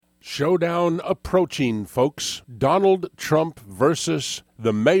Showdown approaching, folks. Donald Trump versus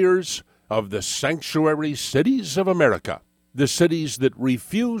the mayors of the sanctuary cities of America. The cities that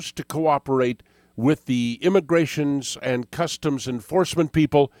refuse to cooperate with the immigrations and customs enforcement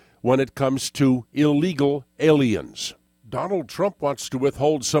people when it comes to illegal aliens. Donald Trump wants to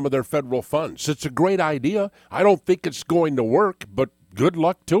withhold some of their federal funds. It's a great idea. I don't think it's going to work, but good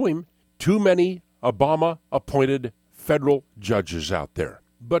luck to him. Too many Obama-appointed federal judges out there.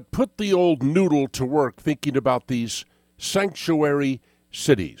 But put the old noodle to work thinking about these sanctuary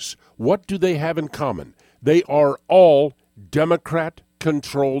cities. What do they have in common? They are all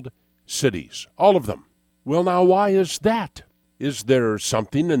Democrat-controlled cities. All of them. Well, now, why is that? Is there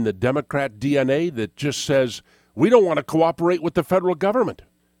something in the Democrat DNA that just says, we don't want to cooperate with the federal government?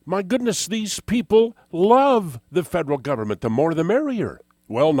 My goodness, these people love the federal government. The more the merrier.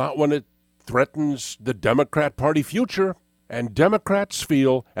 Well, not when it threatens the Democrat Party future. And Democrats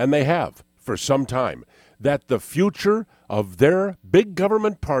feel, and they have for some time, that the future of their big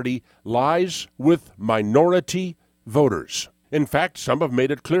government party lies with minority voters. In fact, some have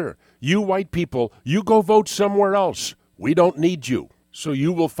made it clear, you white people, you go vote somewhere else. We don't need you. So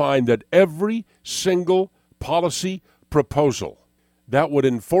you will find that every single policy proposal that would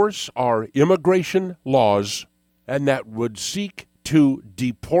enforce our immigration laws and that would seek to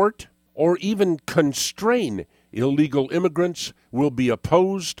deport or even constrain illegal immigrants will be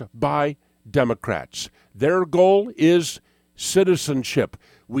opposed by Democrats. Their goal is citizenship.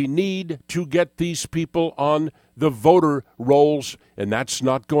 We need to get these people on the voter rolls, and that's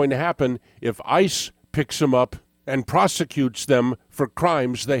not going to happen if ICE picks them up and prosecutes them for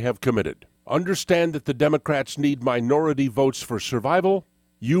crimes they have committed. Understand that the Democrats need minority votes for survival.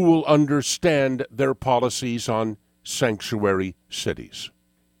 You will understand their policies on sanctuary cities.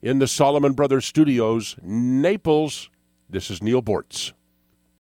 In the Solomon Brothers Studios, Naples, this is Neil Bortz.